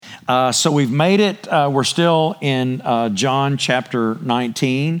So we've made it. We're still in John chapter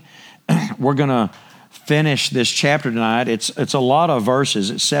 19. We're going to finish this chapter tonight. It's a lot of verses.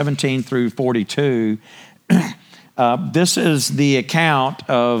 It's 17 through 42. This is the account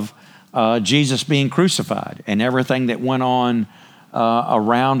of Jesus being crucified and everything that went on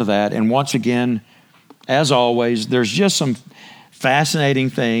around that. And once again, as always, there's just some fascinating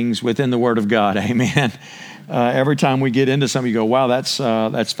things within the Word of God. Amen. Every time we get into something, you go, wow,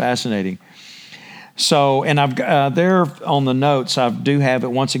 that's fascinating. So, and I've there on the notes, I do have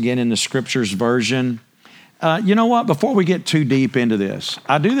it once again in the Scriptures version. You know what? Before we get too deep into this,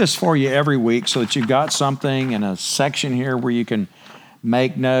 I do this for you every week so that you've got something in a section here where you can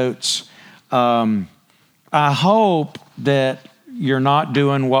make notes. I hope that you're not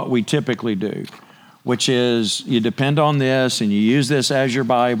doing what we typically do, which is you depend on this and you use this as your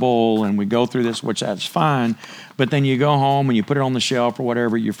Bible and we go through this, which that's fine, but then you go home and you put it on the shelf or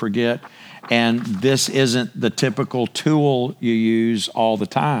whatever, you forget, and this isn't the typical tool you use all the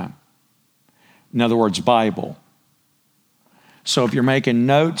time. In other words, Bible. So if you're making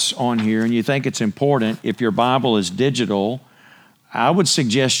notes on here and you think it's important, if your Bible is digital, I would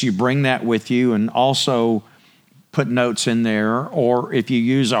suggest you bring that with you and also put notes in there. Or if you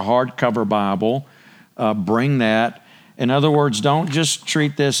use a hardcover Bible, bring that. In other words, don't just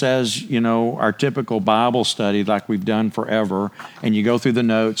treat this as, our typical Bible study like we've done forever, and you go through the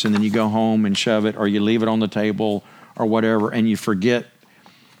notes and then you go home and shove it, or you leave it on the table or whatever, and you forget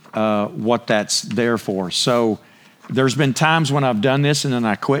what that's there for. So there's been times when I've done this and then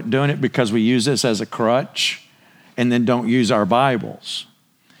I quit doing it because we use this as a crutch and then don't use our Bibles.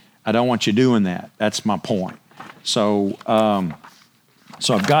 I don't want you doing that. That's my point. So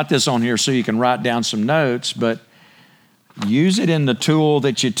I've got this on here so you can write down some notes, but use it in the tool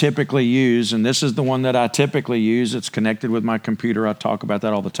that you typically use. And this is the one that I typically use. It's connected with my computer. I talk about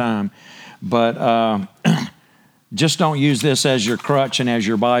that all the time. But just don't use this as your crutch and as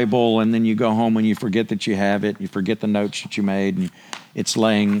your Bible, and then you go home and you forget that you have it. You forget the notes that you made, and it's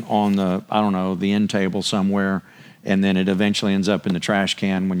laying on the end table somewhere, and then it eventually ends up in the trash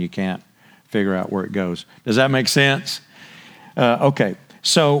can when you can't figure out where it goes. Does that make sense? Okay,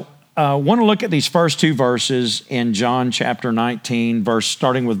 so I want to look at these first two verses in John chapter 19,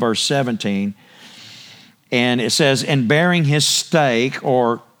 starting with verse 17. And it says, "And bearing his stake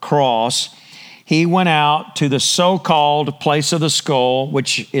or cross, he went out to the so-called place of the skull,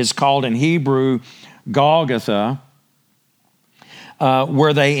 which is called in Hebrew Golgotha,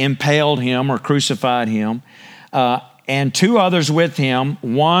 where they impaled him or crucified him, and two others with him,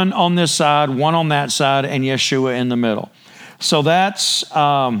 one on this side, one on that side, and Yeshua in the middle." So that's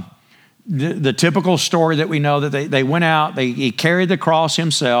the typical story that we know, that they went out, he carried the cross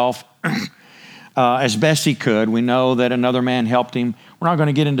himself as best he could. We know that another man helped him. We're not going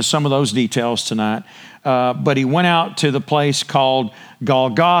to get into some of those details tonight, but he went out to the place called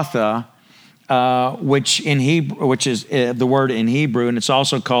Golgotha, which is the word in Hebrew, and it's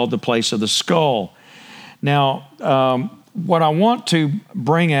also called the place of the skull. Now, what I want to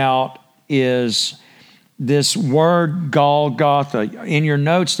bring out is this word Golgotha. In your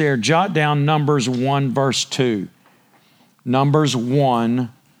notes there, jot down Numbers 1, verse 2. Numbers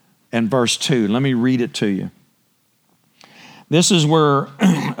 1 and verse 2. Let me read it to you. This is where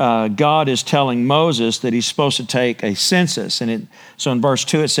God is telling Moses that he's supposed to take a census. So in verse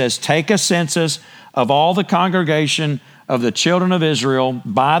 2 it says, "Take a census of all the congregation of the children of Israel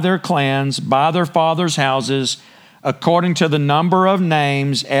by their clans, by their fathers' houses, according to the number of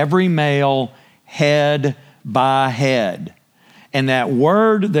names, every male, head by head." And that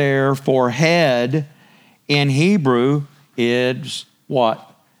word there for head in Hebrew is what?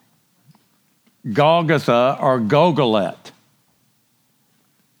 Golgotha or Gogolet.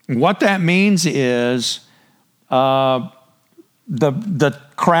 What that means is the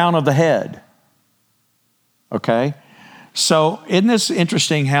crown of the head. Okay? So isn't this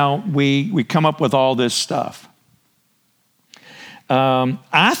interesting how we come up with all this stuff?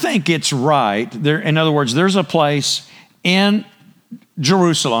 I think it's right. In other words, there's a place in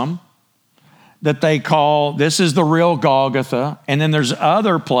Jerusalem that they call, this is the real Golgotha. And then there's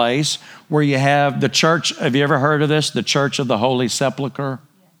other place where you have the church. Have you ever heard of this? The Church of the Holy Sepulchre?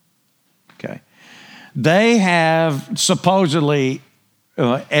 Okay. They have supposedly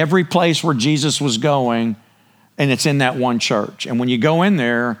every place where Jesus was going, and it's in that one church. And when you go in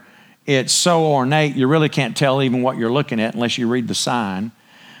there, it's so ornate, you really can't tell even what you're looking at unless you read the sign.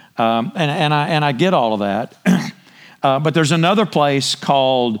 And I get all of that. But there's another place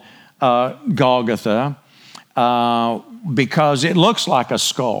called Golgotha because it looks like a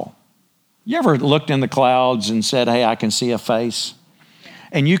skull. You ever looked in the clouds and said, "Hey, I can see a face"?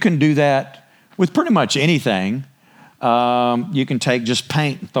 And you can do that with pretty much anything. You can take just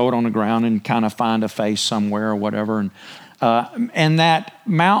paint and throw it on the ground and kind of find a face somewhere or whatever. And that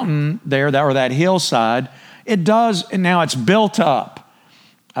mountain there, or that hillside, it does, and now it's built up.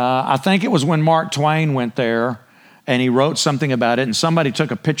 I think it was when Mark Twain went there and he wrote something about it, and somebody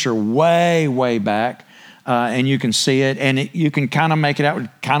took a picture way, way back, and you can see it, and you can kind of make it out. It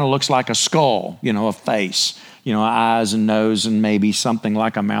kind of looks like a skull, a face, eyes and nose and maybe something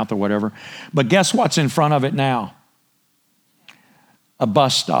like a mouth or whatever. But guess what's in front of it now? A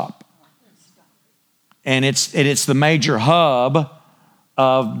bus stop. And it's the major hub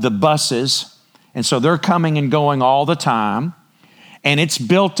of the buses. And so they're coming and going all the time. And it's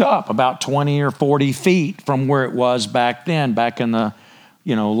built up about 20 or 40 feet from where it was back then, back in the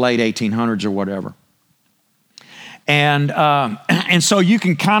late 1800s or whatever. And so you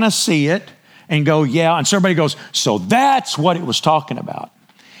can kind of see it and go, yeah. And so everybody goes, so that's what it was talking about.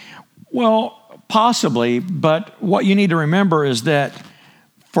 Well, possibly, but what you need to remember is that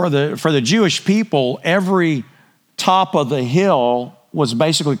for the Jewish people, every top of the hill was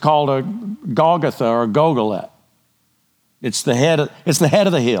basically called a Golgotha or a Gogolet. It's the head of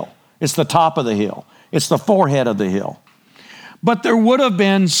the hill. It's the top of the hill. It's the forehead of the hill. But there would have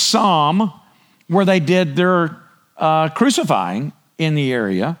been some where they did their crucifying in the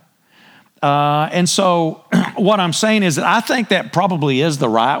area. And so what I'm saying is that I think that probably is the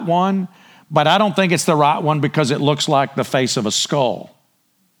right one, but I don't think it's the right one because it looks like the face of a skull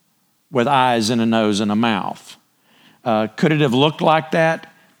with eyes and a nose and a mouth. Could it have looked like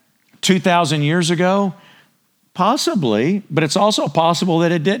that 2,000 years ago? Possibly, but it's also possible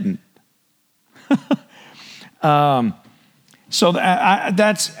that it didn't. So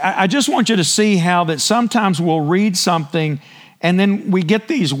I just want you to see how that sometimes we'll read something and then we get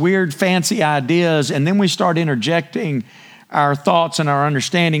these weird fancy ideas and then we start interjecting our thoughts and our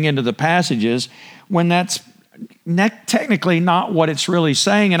understanding into the passages when that's technically not what it's really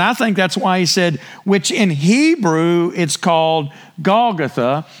saying. And I think that's why he said, which in Hebrew it's called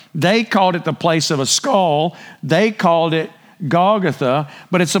Golgotha. They called it the place of a skull. They called it Golgotha,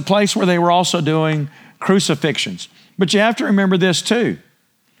 but it's a place where they were also doing crucifixions. But you have to remember this too.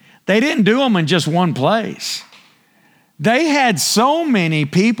 They didn't do them in just one place. They had so many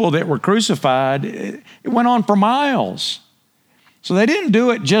people that were crucified, it went on for miles. So they didn't do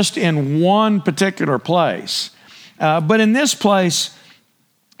it just in one particular place. But in this place,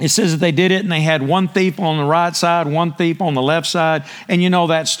 it says that they did it and they had one thief on the right side, one thief on the left side. And you know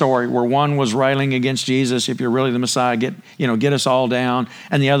that story where one was railing against Jesus, if you're really the Messiah, get us all down.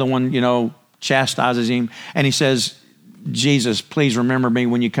 And the other one, chastises him. And he says, Jesus, please remember me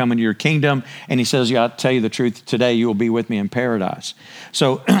when you come into your kingdom. And he says, yeah, I'll tell you the truth, today you will be with me in paradise.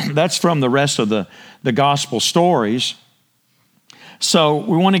 So that's from the rest of the gospel stories. So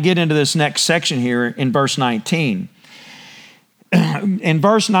we want to get into this next section here in verse 19. In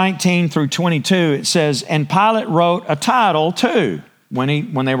verse 19 through 22, it says, and Pilate wrote a title too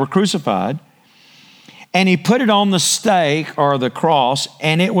when they were crucified. And he put it on the stake or the cross,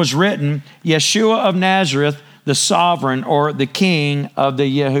 and it was written, Yeshua of Nazareth, the sovereign or the king of the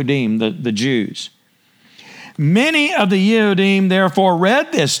Yehudim, the Jews. Many of the Yehudim therefore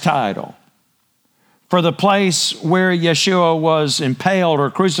read this title, for the place where Yeshua was impaled or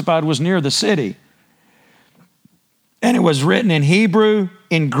crucified was near the city. And it was written in Hebrew,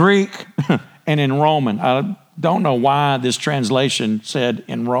 in Greek, and in Roman. I don't know why this translation said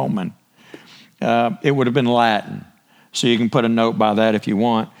in Roman. It would have been Latin. So you can put a note by that if you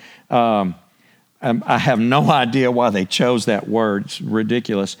want. I have no idea why they chose that word. It's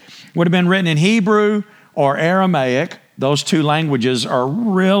ridiculous. It would have been written in Hebrew or Aramaic. Those two languages are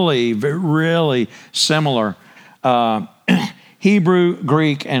really, really similar. Hebrew,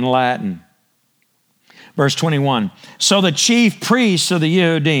 Greek, and Latin. Verse 21. So the chief priests of the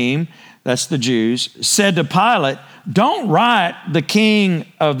Yehudim, that's the Jews, said to Pilate, don't write the king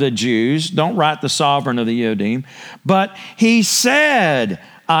of the Jews, don't write the sovereign of the Yehudim, but he said,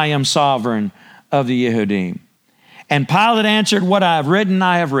 I am sovereign of the Yehudim. And Pilate answered, what I have written,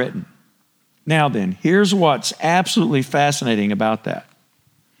 I have written. Now then, here's what's absolutely fascinating about that.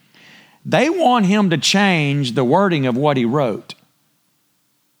 They want him to change the wording of what he wrote.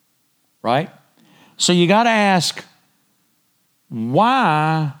 Right? So you got to ask,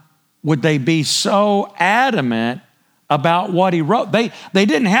 why would they be so adamant about what he wrote? They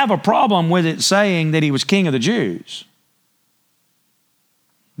didn't have a problem with it saying that he was king of the Jews.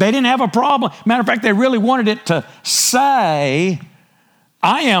 They didn't have a problem. Matter of fact, they really wanted it to say,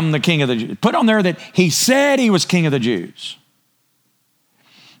 I am the king of the Jews. Put on there that he said he was king of the Jews.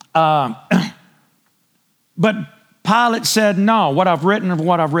 But Pilate said, no, what I've written of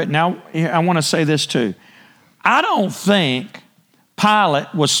what I've written. Now, I want to say this too. I don't think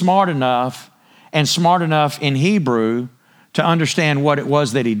Pilate was smart enough in Hebrew to understand what it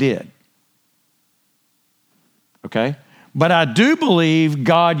was that he did. Okay? But I do believe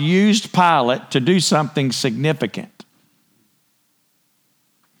God used Pilate to do something significant.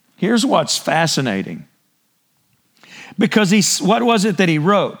 Here's what's fascinating. Because what was it that he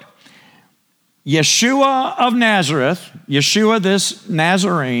wrote? Yeshua of Nazareth, Yeshua this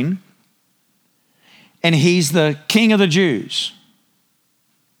Nazarene, and he's the King of the Jews.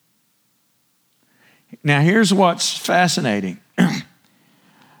 Now here's what's fascinating.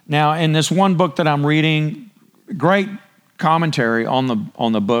 Now in this one book that I'm reading, great commentary on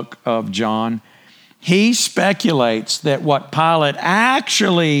the book of John, he speculates that what Pilate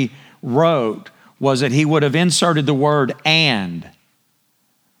actually wrote was that he would have inserted the word "and,"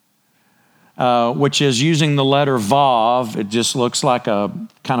 which is using the letter Vav. It just looks like a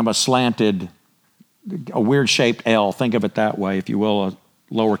kind of a slanted, a weird shaped L. Think of it that way, if you will, a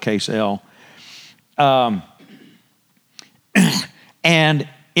lowercase L. And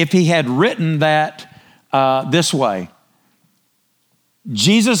if he had written that this way,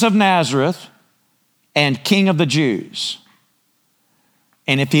 Jesus of Nazareth and King of the Jews,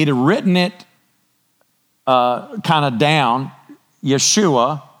 and if he'd have written it kind of down,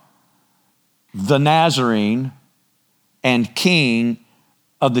 Yeshua, the Nazarene, and King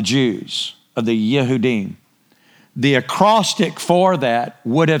of the Jews, of the Yehudim, the acrostic for that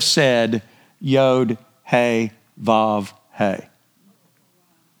would have said Yod, He, Vav, He.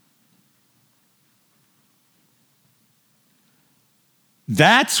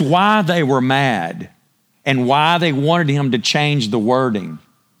 That's why they were mad and why they wanted him to change the wording.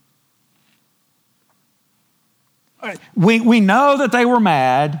 We know that they were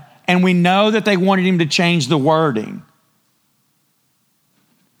mad, and we know that they wanted him to change the wording.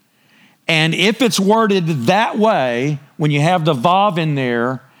 And if it's worded that way, when you have the Vav in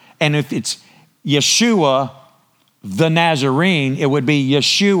there, and if it's Yeshua, the Nazarene, it would be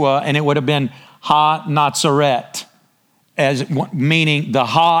Yeshua, and it would have been Ha Nazaret, as meaning the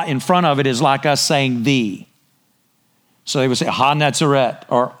Ha in front of it is like us saying the. So they would say Ha Nazaret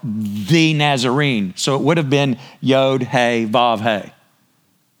or the Nazarene. So it would have been Yod, He, Vav, He.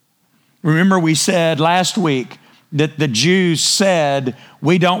 Remember we said last week that the Jews said,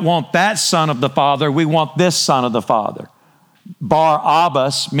 we don't want that son of the Father, we want this son of the Father. Bar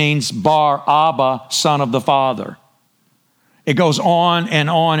Abbas means Bar Abba, son of the Father. It goes on and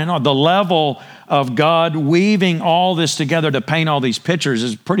on and on. The level of God weaving all this together to paint all these pictures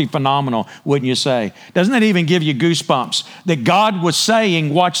is pretty phenomenal, wouldn't you say? Doesn't it even give you goosebumps that God was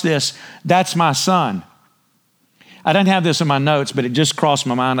saying, watch this, that's my son. I didn't have this in my notes, but it just crossed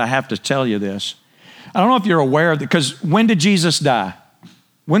my mind. I have to tell you this. I don't know if you're aware of it, because when did Jesus die?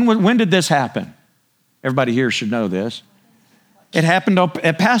 When did this happen? Everybody here should know this. It happened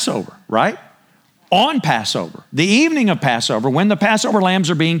at Passover, right? On Passover, the evening of Passover, when the Passover lambs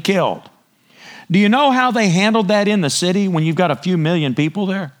are being killed. Do you know how they handled that in the city when you've got a few million people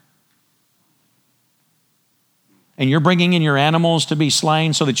there? And you're bringing in your animals to be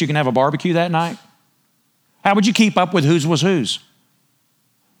slain so that you can have a barbecue that night? How would you keep up with whose was whose?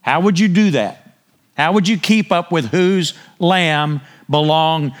 How would you do that? How would you keep up with whose lamb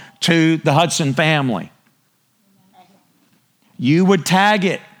belonged to the Hudson family? You would tag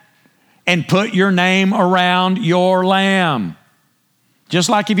it and put your name around your lamb. Just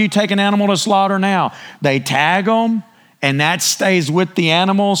like if you take an animal to slaughter now, they tag them and that stays with the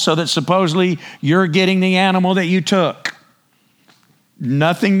animal so that supposedly you're getting the animal that you took.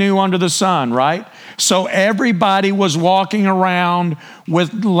 Nothing new under the sun, right? So everybody was walking around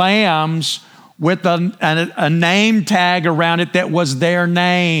with lambs with a name tag around it that was their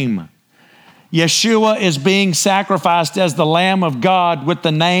name. Yeshua is being sacrificed as the Lamb of God with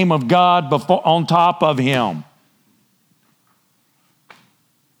the name of God on top of him.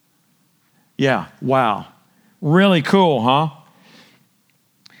 Yeah, wow. Really cool, huh?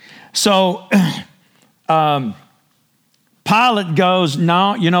 So Pilate goes,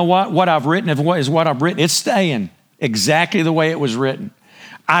 no, you know what? What I've written is what I've written. It's staying exactly the way it was written.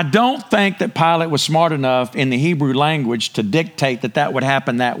 I don't think that Pilate was smart enough in the Hebrew language to dictate that would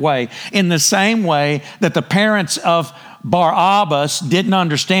happen that way, in the same way that the parents of Barabbas didn't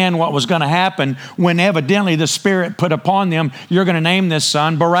understand what was going to happen when evidently the Spirit put upon them, you're going to name this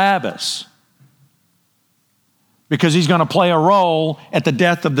son Barabbas, because he's going to play a role at the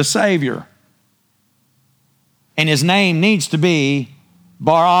death of the Savior. And his name needs to be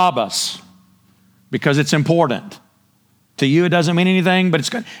Barabbas because it's important. To you, it doesn't mean anything, but it's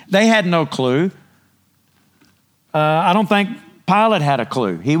good. They had no clue. I don't think Pilate had a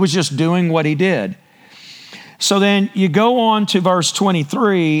clue. He was just doing what he did. So then you go on to verse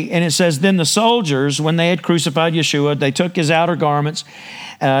 23, and it says, then the soldiers, when they had crucified Yeshua, they took his outer garments.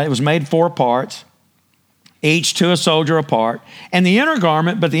 It was made 4 parts, each to a soldier apart. And the inner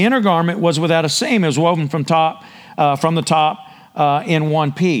garment was without a seam. It was woven from the top in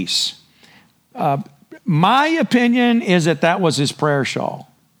one piece. My opinion is that was his prayer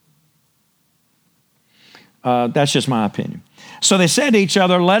shawl. That's just my opinion. So they said to each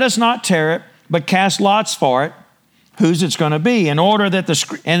other, let us not tear it, but cast lots for it, whose it's going to be, in order that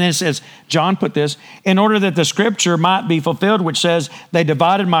and it says, John put this, in order that the scripture might be fulfilled, which says, they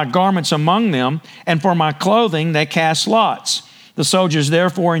divided my garments among them, and for my clothing they cast lots. The soldiers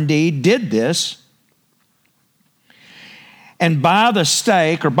therefore indeed did this. And by the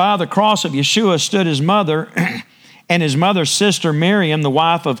stake, or by the cross of Yeshua, stood his mother and his mother's sister Miriam, the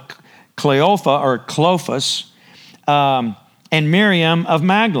wife of Clophas, and Miriam of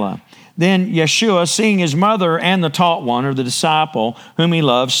Magdala. Then Yeshua, seeing his mother and the taught one, or the disciple whom he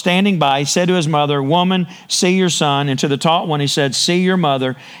loved, standing by, he said to his mother, woman, see your son. And to the taught one he said, see your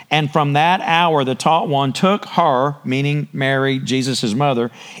mother. And from that hour the taught one took her, meaning Mary, Jesus' mother,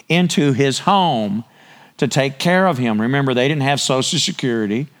 into his home to take care of him. Remember, they didn't have Social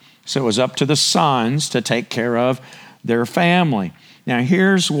Security, so it was up to the sons to take care of their family. Now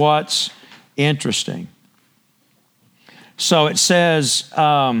here's what's interesting. So it says,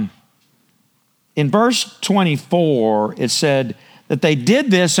 in verse 24, it said that they did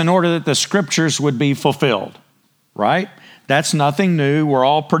this in order that the scriptures would be fulfilled, right? That's nothing new. We're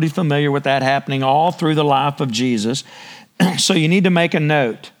all pretty familiar with that happening all through the life of Jesus. So you need to make a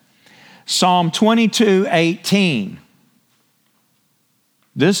note. Psalm 22:18.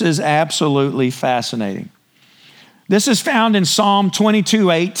 This is absolutely fascinating. This is found in Psalm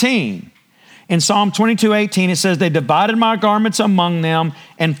 22:18. In Psalm 22:18, it says, they divided my garments among them,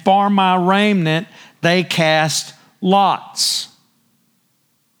 and for my raiment they cast lots.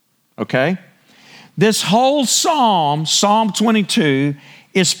 Okay? This whole psalm, Psalm 22,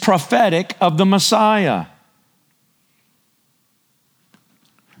 is prophetic of the Messiah.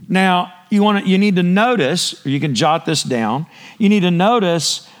 Now, you need to notice, or you can jot this down, you need to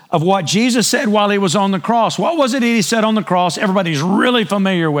notice of what Jesus said while he was on the cross. What was it he said on the cross? Everybody's really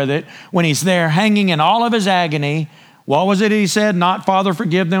familiar with it. When he's there hanging in all of his agony, what was it he said? Not, Father,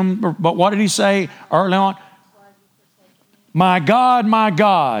 forgive them, but what did he say early on? My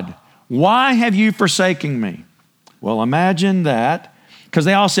God, why have you forsaken me? Well, imagine that, because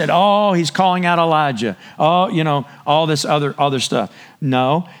they all said, oh, he's calling out Elijah. Oh, all this other stuff.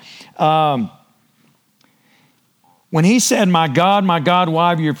 No. When he said, my God, why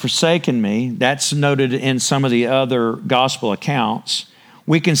have you forsaken me? That's noted in some of the other gospel accounts.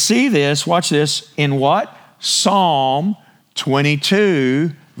 We can see this, watch this, in what? Psalm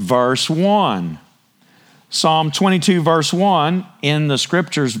 22, verse 1. Psalm 22, verse 1 in the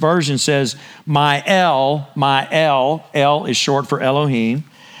scriptures version says, my El, El is short for Elohim.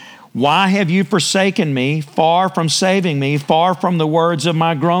 Why have you forsaken me, far from saving me, far from the words of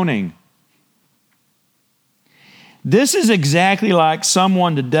my groaning? This is exactly like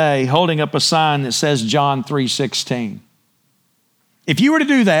someone today holding up a sign that says John 3:16. If you were to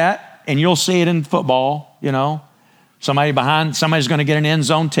do that, and you'll see it in football, somebody's going to get an end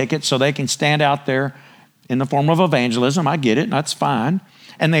zone ticket so they can stand out there in the form of evangelism. I get it, that's fine.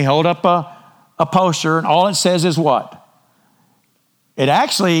 And they hold up a poster, and all it says is what? It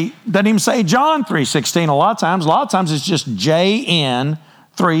actually doesn't even say John 3:16 a lot of times it's just JN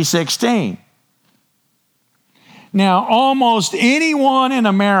 3:16. Now, almost anyone in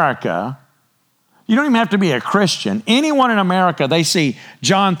America, you don't even have to be a Christian, anyone in America, they see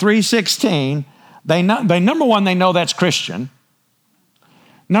John 3:16, they number one, they know that's Christian.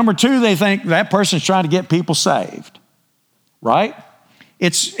 Number two, they think that person's trying to get people saved, right?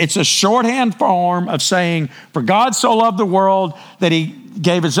 It's a shorthand form of saying, for God so loved the world that he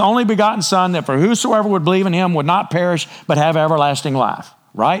gave his only begotten son, that for whosoever would believe in him would not perish but have everlasting life.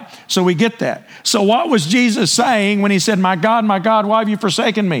 Right? So we get that. So what was Jesus saying when he said, my God, why have you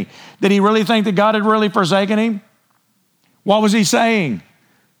forsaken me? Did he really think that God had really forsaken him? What was he saying?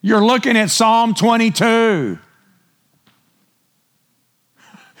 You're looking at Psalm 22.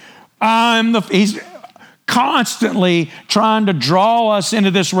 He's constantly trying to draw us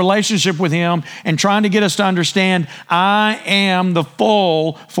into this relationship with him and trying to get us to understand I am the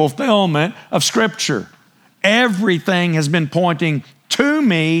full fulfillment of Scripture. Everything has been pointing to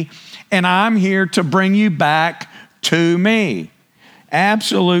me, and I'm here to bring you back to me.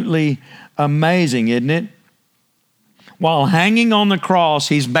 Absolutely amazing, isn't it? While hanging on the cross,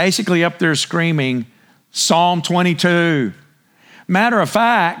 he's basically up there screaming, Psalm 22. Matter of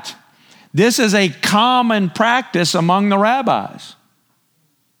fact, this is a common practice among the rabbis.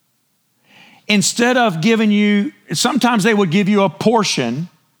 Instead of giving you, sometimes they would give you a portion,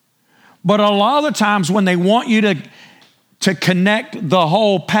 but a lot of the times when they want you to connect the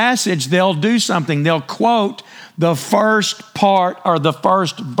whole passage, they'll do something. They'll quote the first part or the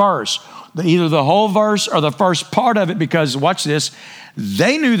first verse, either the whole verse or the first part of it, because watch this,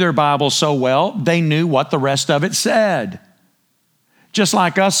 they knew their Bible so well, they knew what the rest of it said. Just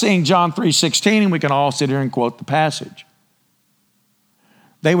like us seeing John 3:16, and we can all sit here and quote the passage.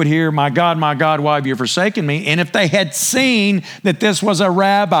 They would hear, my God, why have you forsaken me? And if they had seen that this was a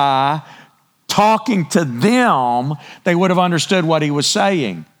rabbi talking to them, they would have understood what he was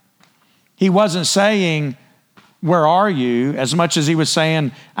saying. He wasn't saying, where are you? As much as he was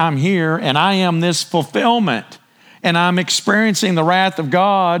saying, I'm here and I am this fulfillment and I'm experiencing the wrath of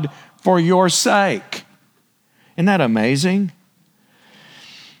God for your sake. Isn't that amazing?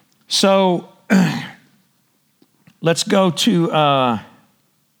 So let's go to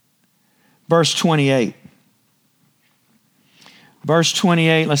verse 28. Verse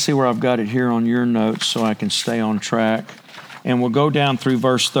 28, let's see where I've got it here on your notes so I can stay on track. And we'll go down through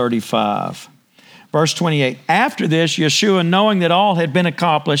verse 35. Verse 28, after this, Yeshua, knowing that all had been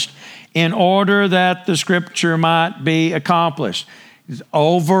accomplished in order that the scripture might be accomplished.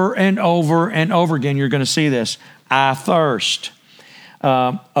 Over and over and over again, you're going to see this. I thirst.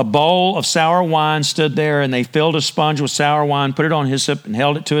 A bowl of sour wine stood there, and they filled a sponge with sour wine, put it on hyssop, and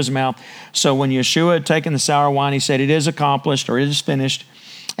held it to his mouth. So when Yeshua had taken the sour wine, he said, it is accomplished, or it is finished.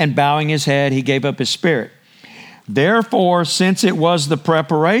 And bowing his head, he gave up his spirit. Therefore, since it was the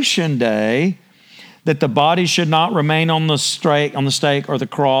preparation day, that the body should not remain on the stake or the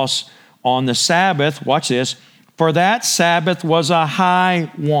cross on the Sabbath, watch this, for that Sabbath was a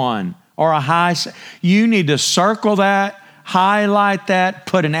high one, or a high, you need to circle that, highlight that,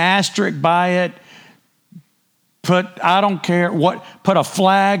 put an asterisk by it, put a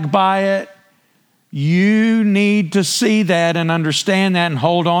flag by it. You need to see that and understand that and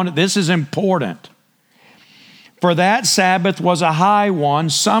hold on. This is important. For that Sabbath was a high one.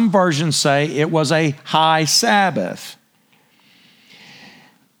 Some versions say it was a high Sabbath.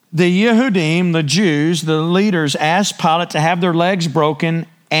 The Yehudim, the Jews, the leaders, asked Pilate to have their legs broken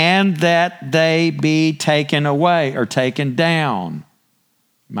and that they be taken away or taken down.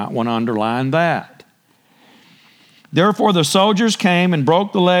 You might want to underline that. Therefore the soldiers came and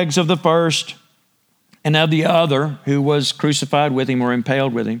broke the legs of the first and of the other who was crucified with him or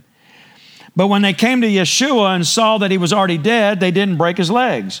impaled with him. But when they came to Yeshua and saw that he was already dead, they didn't break his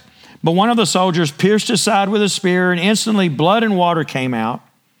legs. But one of the soldiers pierced his side with a spear, and instantly blood and water came out.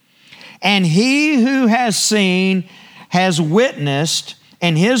 And he who has seen has witnessed,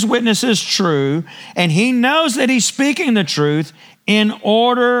 and his witness is true, and he knows that he's speaking the truth in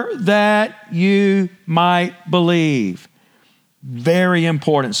order that you might believe. Very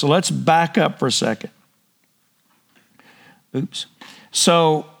important. So let's back up for a second.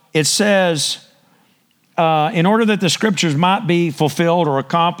 So it says, in order that the scriptures might be fulfilled or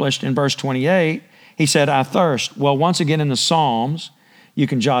accomplished in verse 28, he said, I thirst. Well, once again in the Psalms, you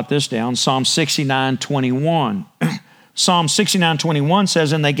can jot this down, Psalm 69:21. Psalm 69:21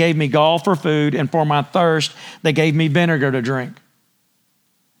 says, and they gave me gall for food, and for my thirst, they gave me vinegar to drink.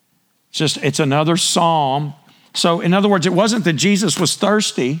 It's another psalm. So in other words, it wasn't that Jesus was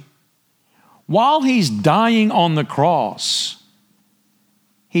thirsty. While he's dying on the cross,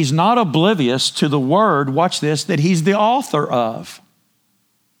 he's not oblivious to the word, watch this, that he's the author of.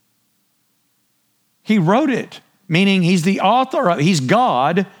 He wrote it, meaning he's the author of, he's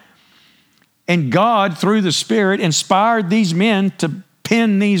God, and God, through the Spirit, inspired these men to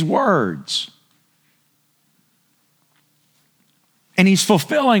pen these words. And he's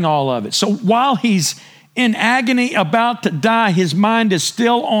fulfilling all of it. So while he's in agony about to die, his mind is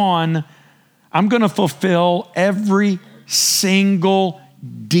still on, I'm going to fulfill every single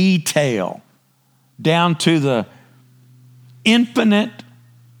detail down to the infinite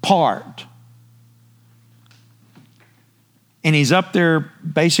part. And he's up there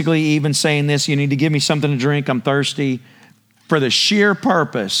basically even saying this, you need to give me something to drink, I'm thirsty, for the sheer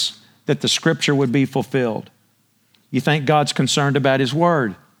purpose that the scripture would be fulfilled. You think God's concerned about his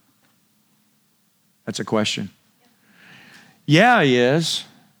word? That's a question. Yeah, he is.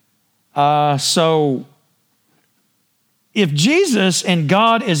 So if Jesus and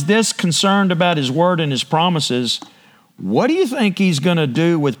God is this concerned about his word and his promises, what do you think he's going to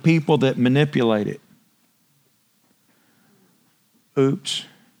do with people that manipulate it? Oops.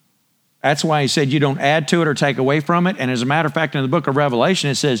 That's why he said you don't add to it or take away from it. And as a matter of fact, in the book of Revelation,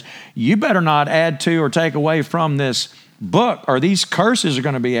 it says you better not add to or take away from this book, or these curses are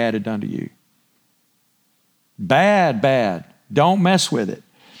going to be added unto you. Bad, bad. Don't mess with it.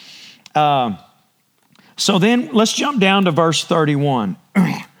 So then let's jump down to verse 31.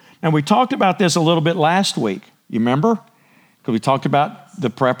 And we talked about this a little bit last week. You remember? Because we talked about the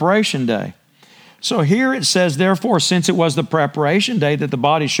preparation day. So here it says, therefore, since it was the preparation day, that the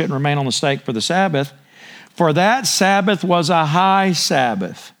body shouldn't remain on the stake for the Sabbath, for that Sabbath was a high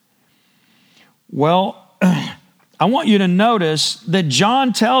Sabbath. Well, I want you to notice that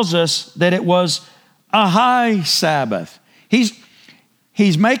John tells us that it was a high Sabbath.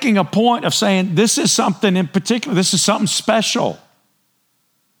 He's making a point of saying this is something in particular, this is something special.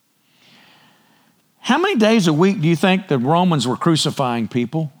 How many days a week do you think the Romans were crucifying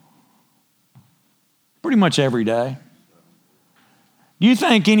people? Pretty much every day. Do you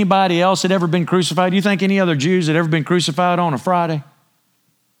think anybody else had ever been crucified? Do you think any other Jews had ever been crucified on a Friday?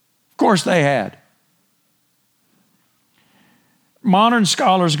 Of course they had. Modern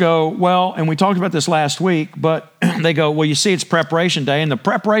scholars go, well, and we talked about this last week, but they go, well, you see, it's preparation day, and the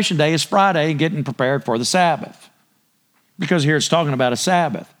preparation day is Friday, getting prepared for the Sabbath. Because here it's talking about a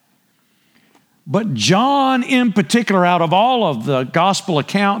Sabbath. But John in particular, out of all of the gospel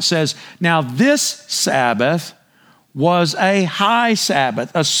accounts, says, now this Sabbath was a high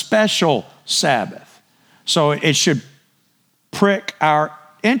Sabbath, a special Sabbath. So it should prick our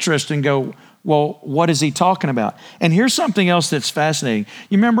interest and go, well, what is he talking about? And here's something else that's fascinating.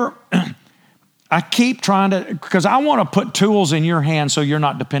 You remember, I keep trying to, because I want to put tools in your hands so you're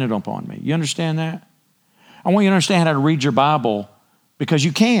not dependent upon me. You understand that? I want you to understand how to read your Bible because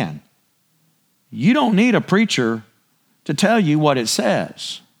you can. You don't need a preacher to tell you what it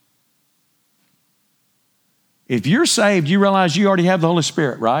says. If you're saved, you realize you already have the Holy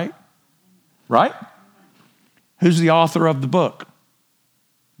Spirit, right? Right? Who's the author of the book?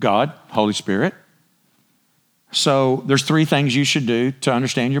 God, Holy Spirit. So there's 3 things you should do to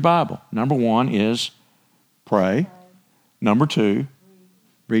understand your Bible. Number 1 is pray. Number 2,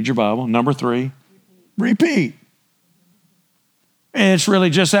 read your Bible. Number 3, repeat. And it's really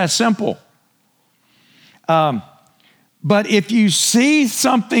just that simple. But if you see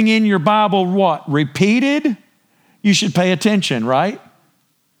something in your Bible, repeated, you should pay attention, right?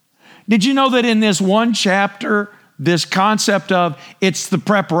 Did you know that in this one chapter, this concept of it's the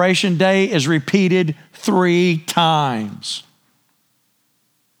preparation day is repeated 3 times?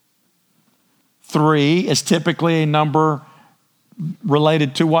 3 is typically a number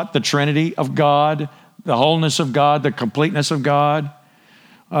related to what? The Trinity of God, the wholeness of God, the completeness of God.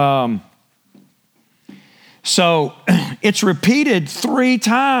 So it's repeated 3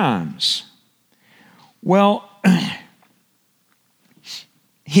 times. Well,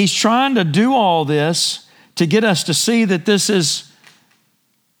 he's trying to do all this to get us to see that this is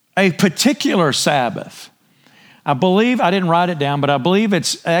a particular Sabbath. I believe, I didn't write it down, but I believe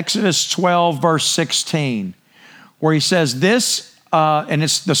it's Exodus 12, verse 16, where he says this, and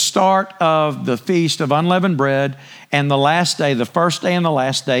it's the start of the Feast of Unleavened Bread, and the last day, the first day and the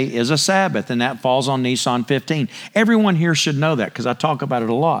last day is a Sabbath, and that falls on Nisan 15. Everyone here should know that because I talk about it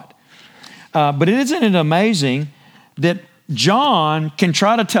a lot. But isn't it amazing that John can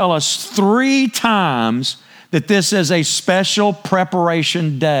try to tell us 3 times that this is a special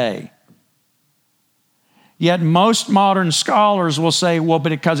preparation day? Yet most modern scholars will say, well, but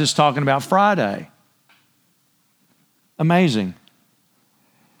because it's talking about Friday. Amazing.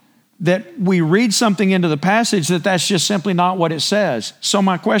 That we read something into the passage that's just simply not what it says. So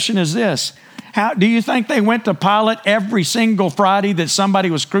my question is this: how do you think they went to Pilate every single Friday that somebody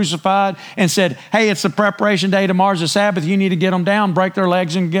was crucified and said, hey, it's the preparation day, tomorrow's the Sabbath, you need to get them down, break their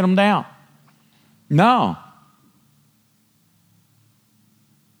legs and get them down? No.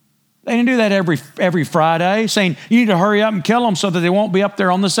 They didn't do that every Friday, saying you need to hurry up and kill them so that they won't be up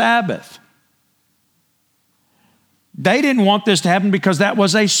there on the Sabbath. They didn't want this to happen because that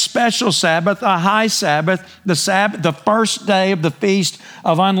was a special Sabbath, a high Sabbath, the first day of the Feast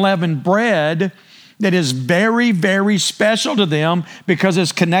of Unleavened Bread, that is very, very special to them because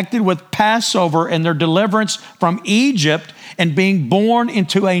it's connected with Passover and their deliverance from Egypt and being born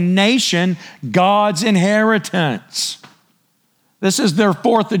into a nation, God's inheritance. This is their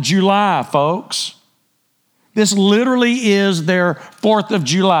 4th of July, folks. This literally is their 4th of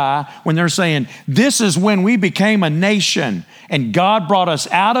July when they're saying, this is when we became a nation and God brought us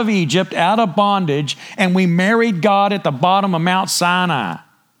out of Egypt, out of bondage, and we married God at the bottom of Mount Sinai.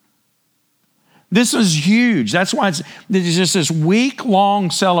 This is huge. That's why it's just this week-long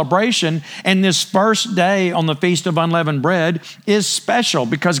celebration, and this first day on the Feast of Unleavened Bread is special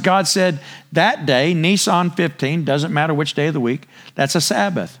because God said that day, Nisan 15, doesn't matter which day of the week, that's a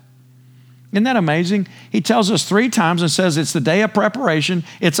Sabbath. Isn't that amazing? He tells us 3 times and says it's the day of preparation.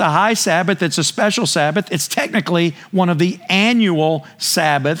 It's a high Sabbath. It's a special Sabbath. It's technically one of the annual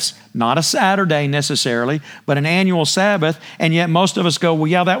Sabbaths, not a Saturday necessarily, but an annual Sabbath. And yet most of us go, well,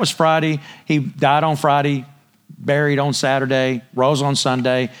 yeah, that was Friday. He died on Friday, buried on Saturday, rose on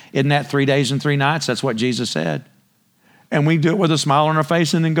Sunday. Isn't that 3 days and 3 nights? That's what Jesus said. And we do it with a smile on our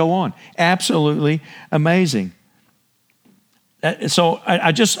face and then go on. Absolutely amazing. So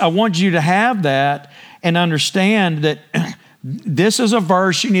I want you to have that and understand that this is a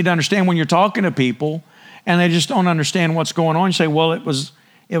verse you need to understand when you're talking to people and they just don't understand what's going on. You say, well, it was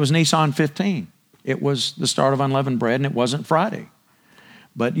Nisan 15. It was the start of unleavened bread and it wasn't Friday.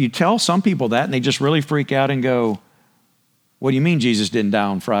 But you tell some people that and they just really freak out and go, what do you mean Jesus didn't die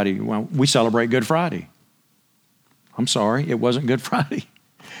on Friday? Well, we celebrate Good Friday. I'm sorry, it wasn't Good Friday.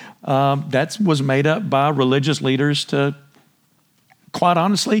 That was made up by religious leaders to, quite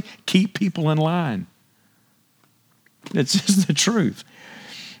honestly, keep people in line. It's just the truth.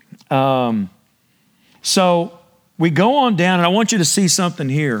 So we go on down, and I want you to see something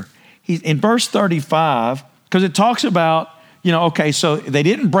here. In verse 35, because it talks about, okay, so they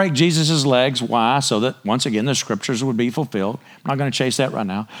didn't break Jesus' legs. Why? So that, once again, the scriptures would be fulfilled. I'm not going to chase that right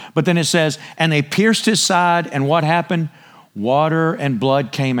now. But then it says, and they pierced his side, and what happened? Water and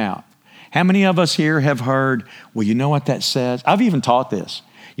blood came out. How many of us here have heard, well, you know what that says? I've even taught this.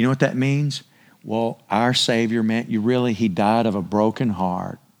 You know what that means? Well, our Savior meant he died of a broken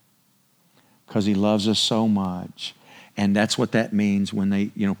heart because he loves us so much. And that's what that means when they,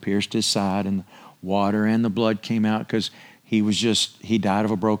 pierced his side and the water and the blood came out because he died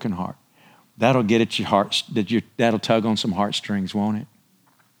of a broken heart. That'll get at your heart, that'll tug on some heartstrings, won't it?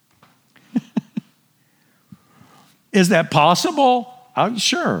 Is that possible?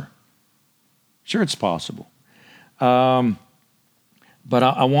 Sure. Sure, it's possible. But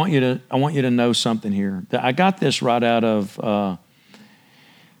I want you to know something here. I got this right out of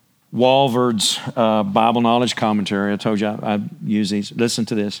Walvoord's Bible Knowledge Commentary. I told you I use these. Listen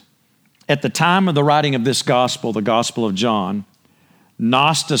to this. At the time of the writing of this gospel, the Gospel of John,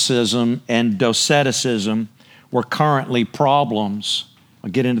 Gnosticism and Doceticism were currently problems. I'll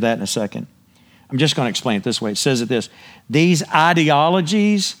get into that in a second. I'm just going to explain it this way. It says this. These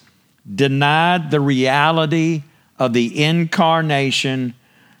ideologies denied the reality of the incarnation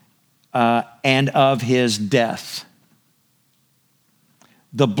and of his death.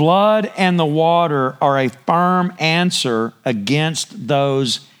 The blood and the water are a firm answer against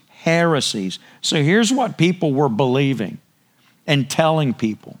those heresies. So here's what people were believing and telling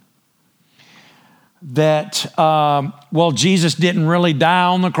people. That, Jesus didn't really die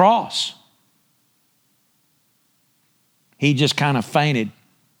on the cross. He just kind of fainted.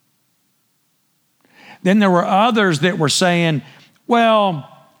 Then there were others that were saying,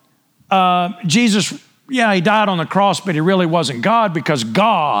 Jesus, he died on the cross, but he really wasn't God because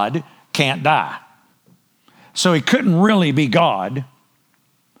God can't die. So he couldn't really be God.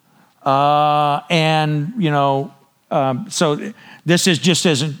 So this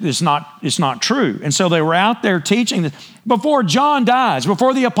it's not true. And so they were out there teaching this. Before John dies,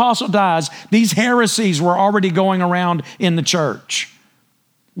 before the apostle dies, these heresies were already going around in the church.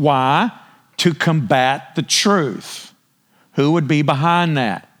 Why? To combat the truth. Who would be behind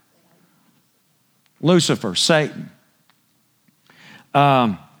that? Lucifer, Satan.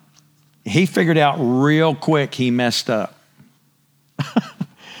 He figured out real quick he messed up.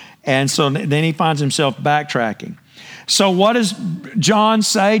 And so then he finds himself backtracking. So what does John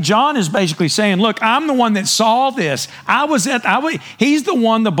say? John is basically saying, look, I'm the one that saw this. He's the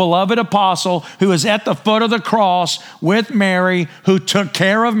one, the beloved apostle, who was at the foot of the cross with Mary, who took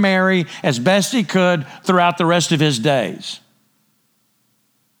care of Mary as best he could throughout the rest of his days.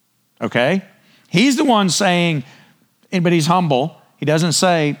 Okay? He's the one saying, but he's humble. He doesn't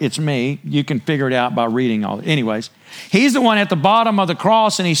say, it's me. You can figure it out by reading all. Anyways, he's the one at the bottom of the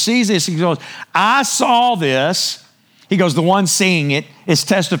cross, and he sees this. He goes, I saw this. He goes, the one seeing it is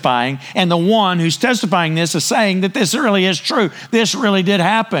testifying, and the one who's testifying this is saying that this really is true. This really did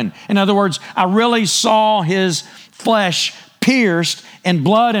happen. In other words, I really saw his flesh pierced, and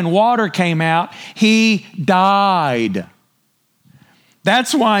blood and water came out. He died.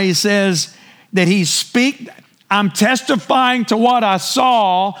 That's why he says that I'm testifying to what I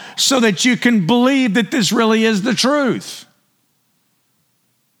saw so that you can believe that this really is the truth.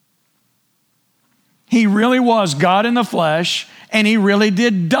 He really was God in the flesh, and he really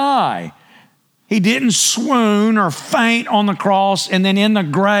did die. He didn't swoon or faint on the cross, and then in the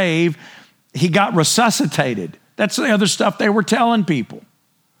grave, he got resuscitated. That's the other stuff they were telling people.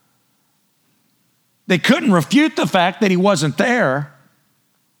 They couldn't refute the fact that he wasn't there.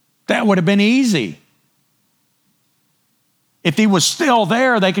 That would have been easy. If he was still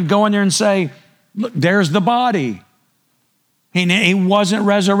there, they could go in there and say, look, there's the body. He wasn't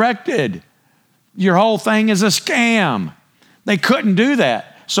resurrected. Your whole thing is a scam. They couldn't do that.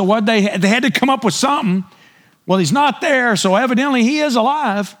 So what they had to come up with something. Well, he's not there, so evidently he is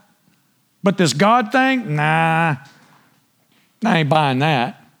alive. But this God thing, nah, I ain't buying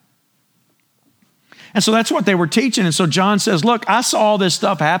that. And so that's what they were teaching. And so John says, look, I saw all this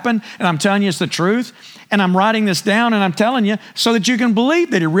stuff happen, and I'm telling you it's the truth. And I'm writing this down, and I'm telling you so that you can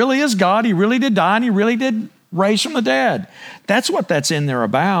believe that he really is God. He really did die, and he really did raise from the dead. That's what that's in there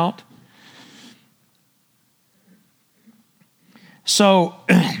about. So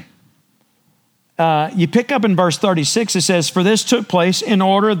you pick up in verse 36, it says, for this took place in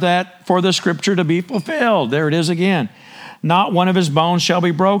order that for the scripture to be fulfilled. There it is again. Not one of his bones shall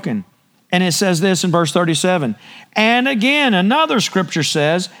be broken. And it says this in verse 37. And again, another scripture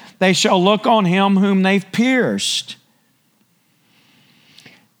says, they shall look on him whom they've pierced.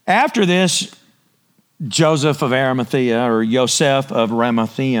 After this, Joseph of Arimathea, or Joseph of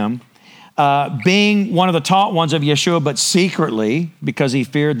Ramathaim, being one of the taught ones of Yeshua, but secretly, because he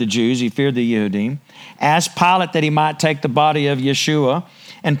feared the Jews, he feared the Yehudim, asked Pilate that he might take the body of Yeshua,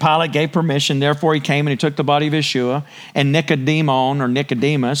 and Pilate gave permission. Therefore he came and he took the body of Yeshua, and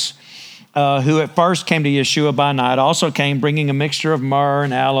Nicodemus, who at first came to Yeshua by night, also came bringing a mixture of myrrh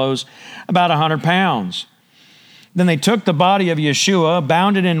and aloes, about 100 pounds. Then they took the body of Yeshua,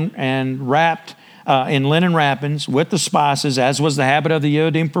 bound it and wrapped in linen wrappings with the spices, as was the habit of the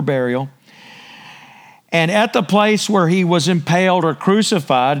Yehudim for burial. And at the place where he was impaled or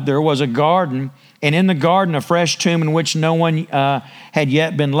crucified, there was a garden, and in the garden a fresh tomb in which no one had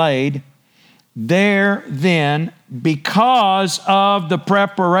yet been laid. There then, because of the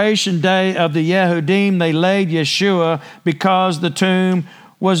preparation day of the Yehudim, they laid Yeshua because the tomb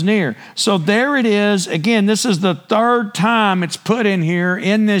was near. So there it is. Again, this is the third time it's put in here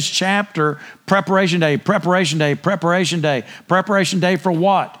in this chapter, preparation day, preparation day, preparation day. Preparation day for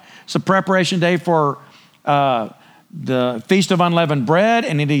what? It's a preparation day for the Feast of Unleavened Bread,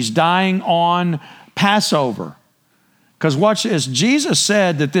 and he's dying on Passover. Because watch this, Jesus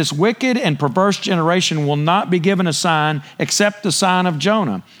said that this wicked and perverse generation will not be given a sign except the sign of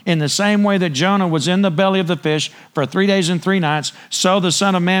Jonah. In the same way that Jonah was in the belly of the fish for 3 days and 3 nights, so the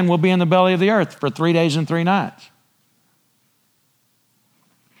Son of Man will be in the belly of the earth for 3 days and 3 nights.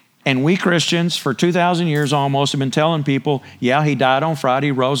 And we Christians for 2,000 years almost have been telling people, yeah, he died on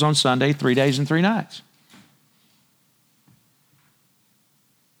Friday, rose on Sunday, 3 days and 3 nights.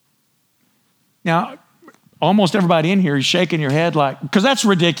 Now, almost everybody in here is shaking your head like, because that's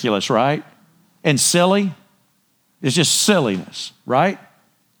ridiculous, right? And silly. It's just silliness, right?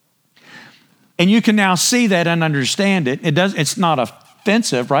 And you can now see that and understand it. It's not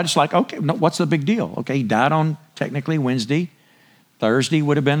offensive, right? It's like, okay, no, what's the big deal? Okay, he died on technically Wednesday. Thursday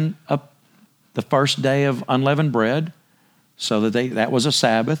would have been the first day of unleavened bread, so that was a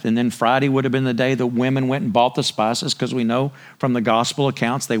Sabbath. And then Friday would have been the day the women went and bought the spices, because we know from the gospel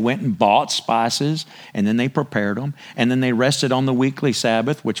accounts they went and bought spices, and then they prepared them. And then they rested on the weekly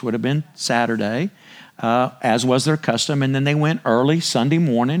Sabbath, which would have been Saturday, as was their custom. And then they went early Sunday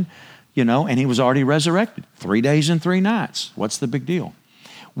morning, and he was already resurrected. 3 days and 3 nights. What's the big deal?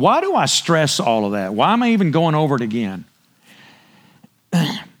 Why do I stress all of that? Why am I even going over it again?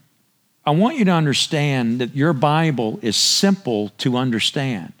 I want you to understand that your Bible is simple to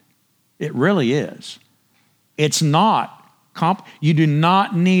understand. It really is. It's not you do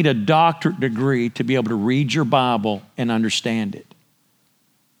not need a doctorate degree to be able to read your Bible and understand it.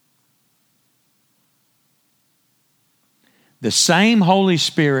 The same Holy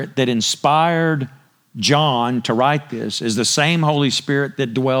Spirit that inspired John to write this is the same Holy Spirit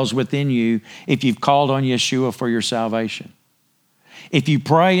that dwells within you if you've called on Yeshua for your salvation. If you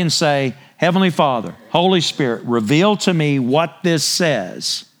pray and say, Heavenly Father, Holy Spirit, reveal to me what this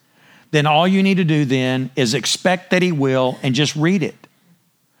says, then all you need to do then is expect that he will and just read it.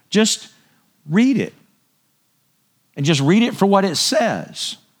 Just read it. And just read it for what it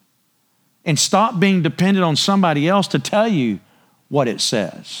says. And stop being dependent on somebody else to tell you what it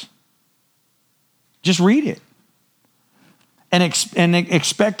says. Just read it. And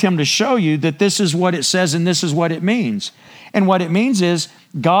expect him to show you that this is what it says and this is what it means. And what it means is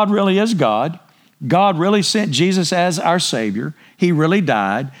God really is God. God really sent Jesus as our Savior. He really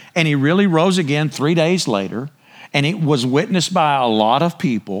died, and he really rose again 3 days later, and it was witnessed by a lot of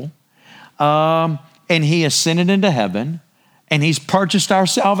people. and he ascended into heaven, and he's purchased our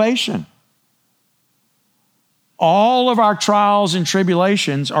salvation. All of our trials and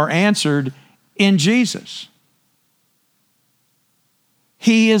tribulations are answered in Jesus.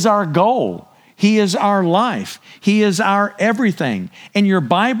 He is our goal. He is our life. He is our everything. And your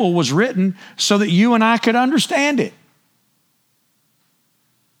Bible was written so that you and I could understand it.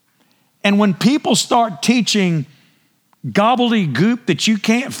 And when people start teaching gobbledygook that you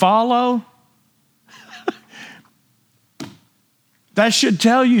can't follow, that should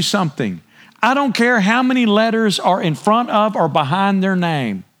tell you something. I don't care how many letters are in front of or behind their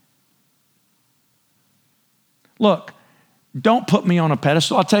name. Look, don't put me on a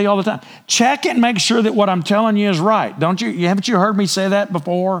pedestal. I'll tell you all the time. Check and make sure that what I'm telling you is right. Don't you? Haven't you heard me say that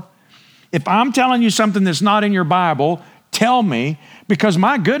before? If I'm telling you something that's not in your Bible, tell me, because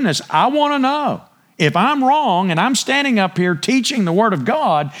my goodness, I want to know. If I'm wrong and I'm standing up here teaching the Word of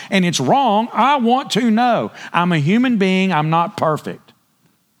God and it's wrong, I want to know. I'm a human being. I'm not perfect.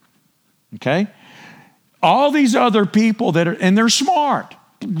 Okay? All these other people that are, and they're smart.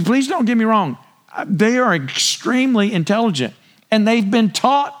 Please don't get me wrong. They are extremely intelligent, and they've been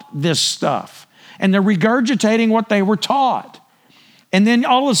taught this stuff, and they're regurgitating what they were taught. And then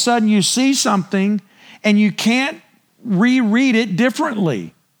all of a sudden you see something and you can't reread it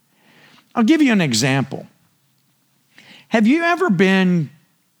differently. I'll give you an example. Have you ever been,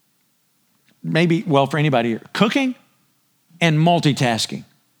 maybe, well, for anybody here, cooking and multitasking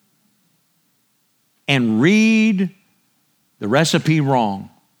and read the recipe wrong?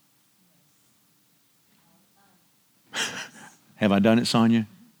 Have I done it, Sonia?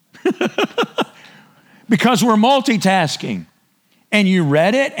 Because we're multitasking. And you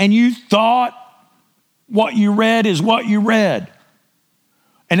read it and you thought what you read is what you read.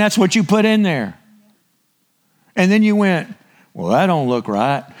 And that's what you put in there. And then you went, well, that don't look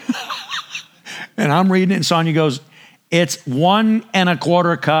right. And I'm reading it and Sonia goes, it's 1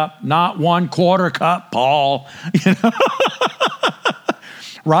 1/4 cup, not 1/4 cup, Paul. You know?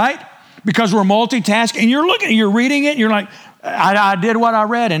 Right? Because we're multitasking. And you're reading it and you're like, I did what I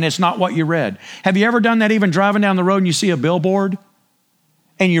read, and it's not what you read. Have you ever done that even driving down the road and you see a billboard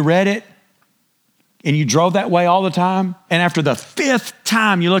and you read it and you drove that way all the time? And after the 5th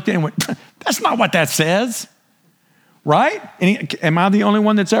time you looked at it and went, that's not what that says. Right? And am I the only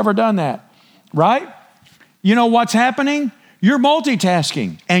one that's ever done that? Right? You know what's happening? You're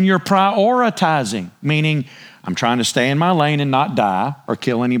multitasking and you're prioritizing, meaning I'm trying to stay in my lane and not die or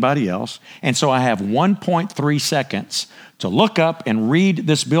kill anybody else. And so I have 1.3 seconds to look up and read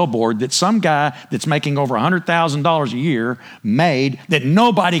this billboard that some guy that's making over $100,000 a year made that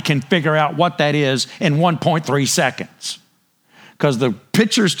nobody can figure out what that is in 1.3 seconds. Because the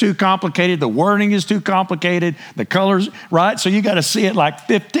picture's too complicated, the wording is too complicated, the colors, right? So you got to see it like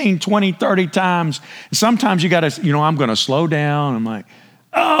 15, 20, 30 times. Sometimes you got to, I'm going to slow down. I'm like,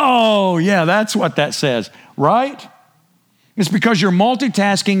 oh, yeah, that's what that says, right? It's because you're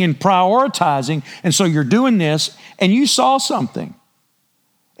multitasking and prioritizing, and so you're doing this, and you saw something,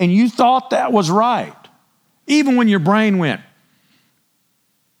 and you thought that was right, even when your brain went,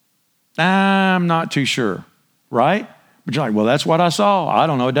 I'm not too sure, right? But you're like, well, that's what I saw. I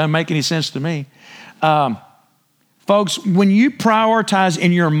don't know. It doesn't make any sense to me. Folks, when you prioritize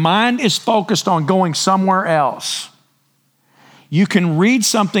and your mind is focused on going somewhere else, you can read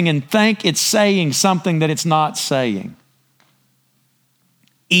something and think it's saying something that it's not saying.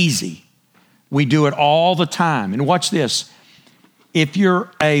 Easy. We do it all the time. And watch this. If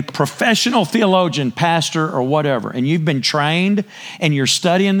you're a professional theologian, pastor, or whatever, and you've been trained and you're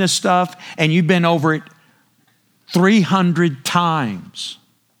studying this stuff and you've been over it 300 times,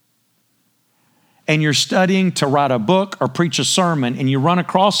 and you're studying to write a book or preach a sermon, and you run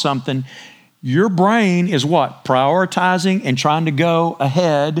across something, your brain is what? Prioritizing and trying to go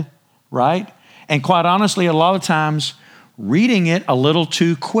ahead, right? And quite honestly, a lot of times, reading it a little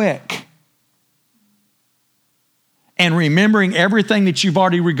too quick. And remembering everything that you've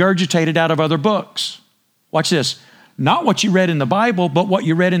already regurgitated out of other books. Watch this. Not what you read in the Bible, but what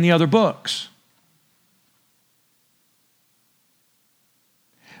you read in the other books.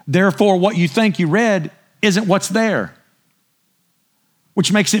 Therefore, what you think you read isn't what's there.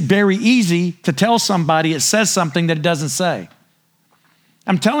 Which makes it very easy to tell somebody it says something that it doesn't say.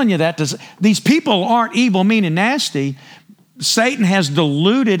 I'm telling you that. These people aren't evil, mean, and nasty. Satan has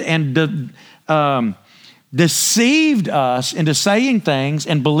deluded and deceived us into saying things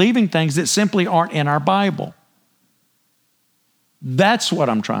and believing things that simply aren't in our Bible. That's what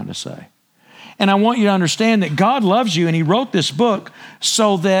I'm trying to say. And I want you to understand that God loves you, and He wrote this book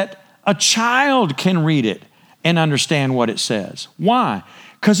so that a child can read it and understand what it says. Why?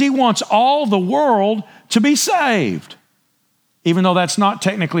 because he wants all the world to be saved, even though that's not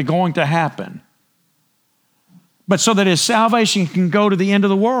technically going to happen. But so that his salvation can go to the end of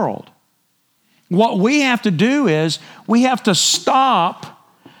the world. What we have to do is we have to stop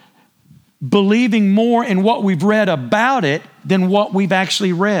believing more in what we've read about it than what we've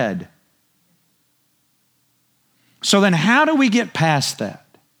actually read. So then how do we get past that?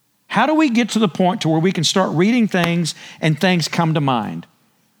 How do we get to the point to where we can start reading things and things come to mind?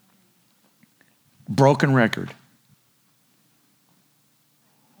 Broken record.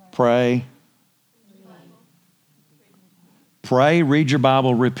 Pray. Pray, read your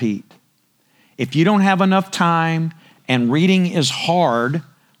Bible, repeat. If you don't have enough time and reading is hard,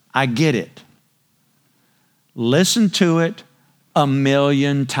 I get it. Listen to it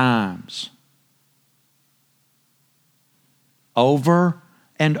 1,000,000 times. Over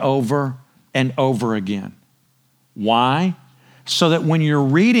and over and over again. Why? So that when you're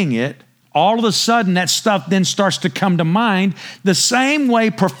reading it, all of a sudden that stuff then starts to come to mind. The same way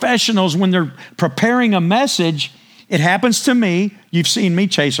professionals, when they're preparing a message, it happens to me. You've seen me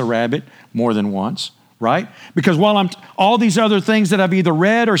chase a rabbit more than once, right? Because while all these other things that I've either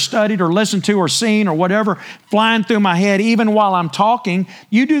read or studied or listened to or seen or whatever flying through my head, even while I'm talking,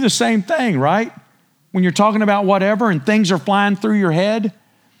 you do the same thing, right? When you're talking about whatever and things are flying through your head,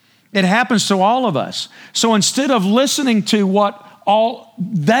 it happens to all of us. So instead of listening to what all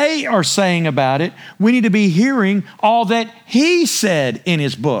they are saying about it, we need to be hearing all that he said in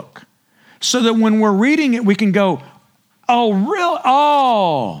his book. So that when we're reading it, we can go, oh, really?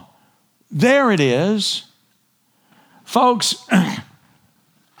 Oh, there it is. Folks,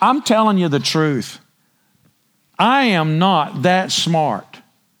 I'm telling you the truth. I am not that smart.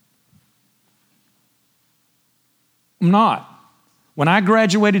 I'm not. When I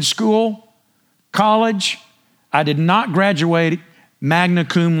graduated school, college, I did not graduate magna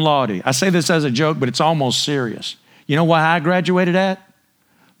cum laude. I say this as a joke, but it's almost serious. You know why I graduated at?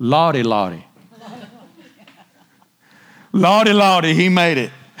 Laude, laude. Laude, laude, he made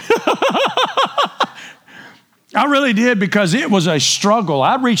it. I really did, because it was a struggle.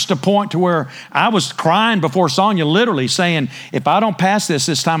 I reached a point to where I was crying before Sonia, literally saying, if I don't pass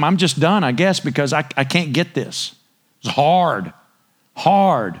this time, I'm just done, I guess, because I can't get this. It's hard.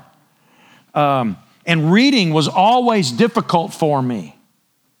 And reading was always difficult for me.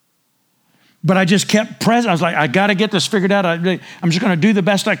 But I just kept pressing. I was like, I got to get this figured out. I'm just going to do the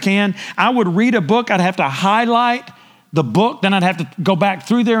best I can. I would read a book. I'd have to highlight the book. Then I'd have to go back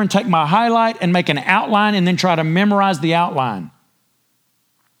through there and take my highlight and make an outline and then try to memorize the outline.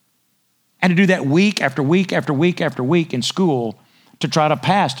 I had to do that week after week after week after week in school to try to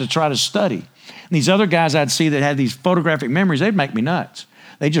pass, to try to study. And these other guys I'd see that had these photographic memories, they'd make me nuts.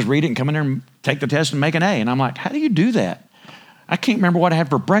 They just read it and come in there and take the test and make an A. And I'm like, how do you do that? I can't remember what I had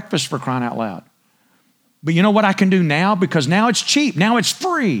for breakfast, for crying out loud. But you know what I can do now? Because now it's cheap. Now it's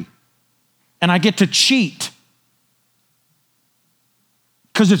free. And I get to cheat.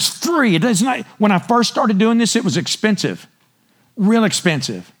 Because it's free. It does not, when I first started doing this, it was expensive. Real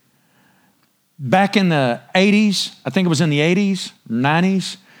expensive. Back in the 80s, I think it was in the 80s,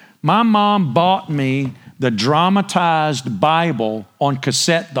 90s, my mom bought me the dramatized Bible on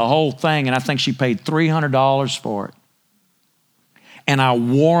cassette, the whole thing, and I think she paid $300 for it. And I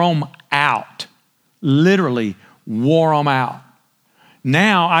wore them out, literally wore them out.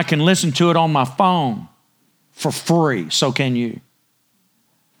 Now I can listen to it on my phone for free, so can you.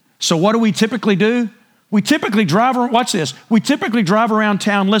 So what do we typically do? We typically drive around, watch this, we typically drive around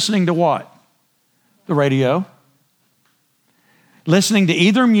town listening to what? The radio. Listening to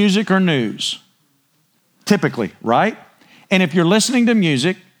either music or news. Typically, right? And if you're listening to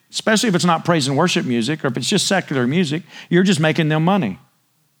music, especially if it's not praise and worship music, or if it's just secular music, you're just making them money.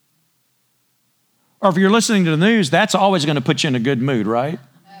 Or if you're listening to the news, that's always going to put you in a good mood, right?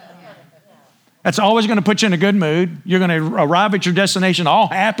 That's always going to put you in a good mood. You're going to arrive at your destination all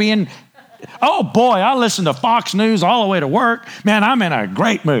happy and, oh boy, I listen to Fox News all the way to work. Man, I'm in a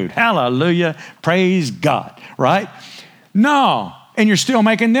great mood. Hallelujah. Praise God, right? No, and you're still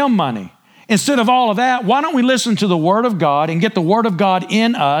making them money. Instead of all of that, why don't we listen to the Word of God and get the Word of God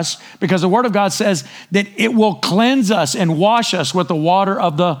in us? Because the Word of God says that it will cleanse us and wash us with the water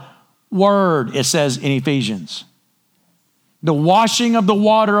of the Word, it says in Ephesians. The washing of the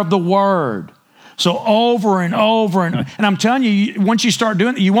water of the Word. So over and over, and I'm telling you, once you start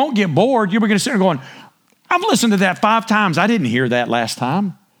doing it, you won't get bored. You're going to sit there going, I've listened to that 5 times. I didn't hear that last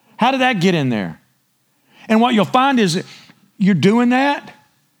time. How did that get in there? And what you'll find is you're doing that.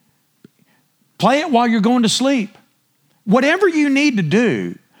 Play it while you're going to sleep. Whatever you need to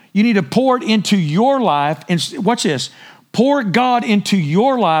do, you need to pour it into your life. And watch this. Pour God into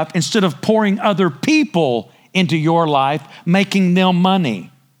your life instead of pouring other people into your life, making them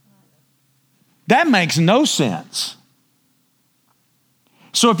money. That makes no sense.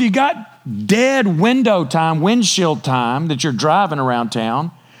 So if you got dead window time, windshield time that you're driving around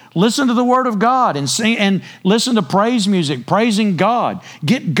town, listen to the Word of God and sing and listen to praise music, praising God.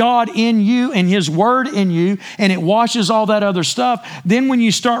 Get God in you and His Word in you, and it washes all that other stuff. Then when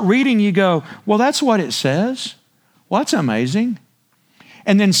you start reading, you go, well, that's what it says. Well, that's amazing.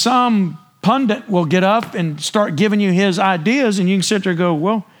 And then some pundit will get up and start giving you his ideas, and you can sit there and go,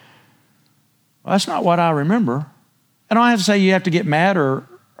 well, that's not what I remember. I don't have to say you have to get mad or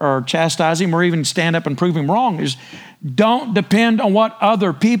chastise him or even stand up and prove him wrong. Is don't depend on what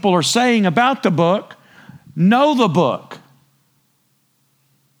other people are saying about the book. Know the book.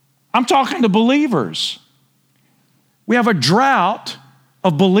 I'm talking to believers. We have a drought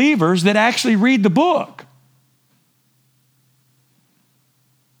of believers that actually read the book.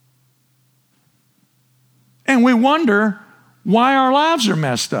 And we wonder why our lives are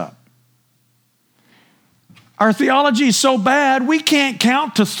messed up. Our theology is so bad, we can't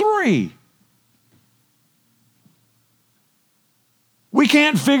count to 3. We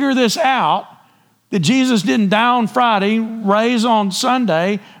can't figure this out, that Jesus didn't die on Friday, raise on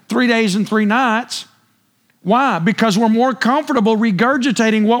Sunday, 3 days and 3 nights. Why? Because we're more comfortable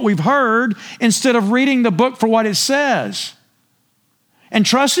regurgitating what we've heard instead of reading the book for what it says. And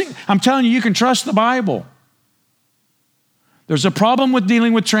trusting, I'm telling you, you can trust the Bible. There's a problem with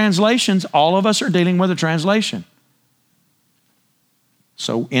dealing with translations. All of us are dealing with a translation.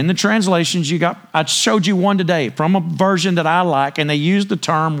 So in the translations, I showed you one today from a version that I like, and they used the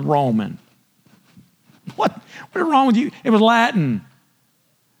term Roman. What is wrong with you? It was Latin.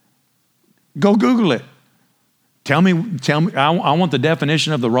 Go Google it. Tell me, I want the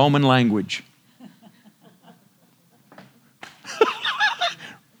definition of the Roman language.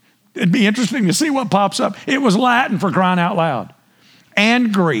 It'd be interesting to see what pops up. It was Latin, for crying out loud,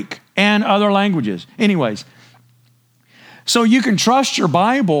 and Greek and other languages. Anyways, so you can trust your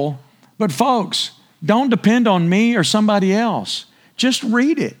Bible, but folks, don't depend on me or somebody else. Just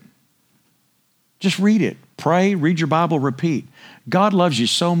read it. Just read it. Pray, read your Bible, repeat. God loves you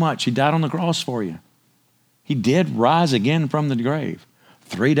so much. He died on the cross for you. He did rise again from the grave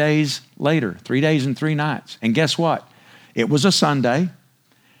 3 days later, 3 days and 3 nights. And guess what? It was a Sunday.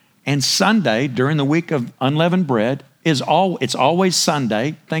 And Sunday, during the week of unleavened bread, it's always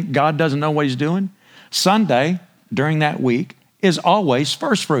Sunday. Think God doesn't know what He's doing? Sunday, during that week, is always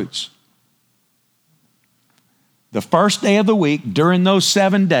first fruits. The first day of the week, during those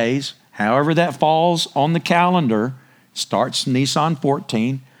 7 days, however that falls on the calendar, starts Nisan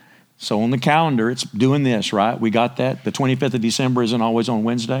 14. So on the calendar, it's doing this, right? We got that. The 25th of December isn't always on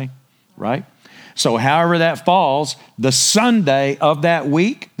Wednesday, right? So however that falls, the Sunday of that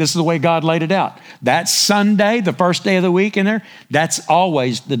week, this is the way God laid it out. That Sunday, the first day of the week in there, that's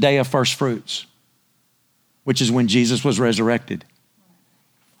always the day of first fruits, which is when Jesus was resurrected.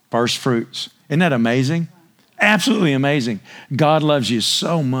 First fruits. Isn't that amazing? Absolutely amazing. God loves you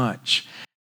so much.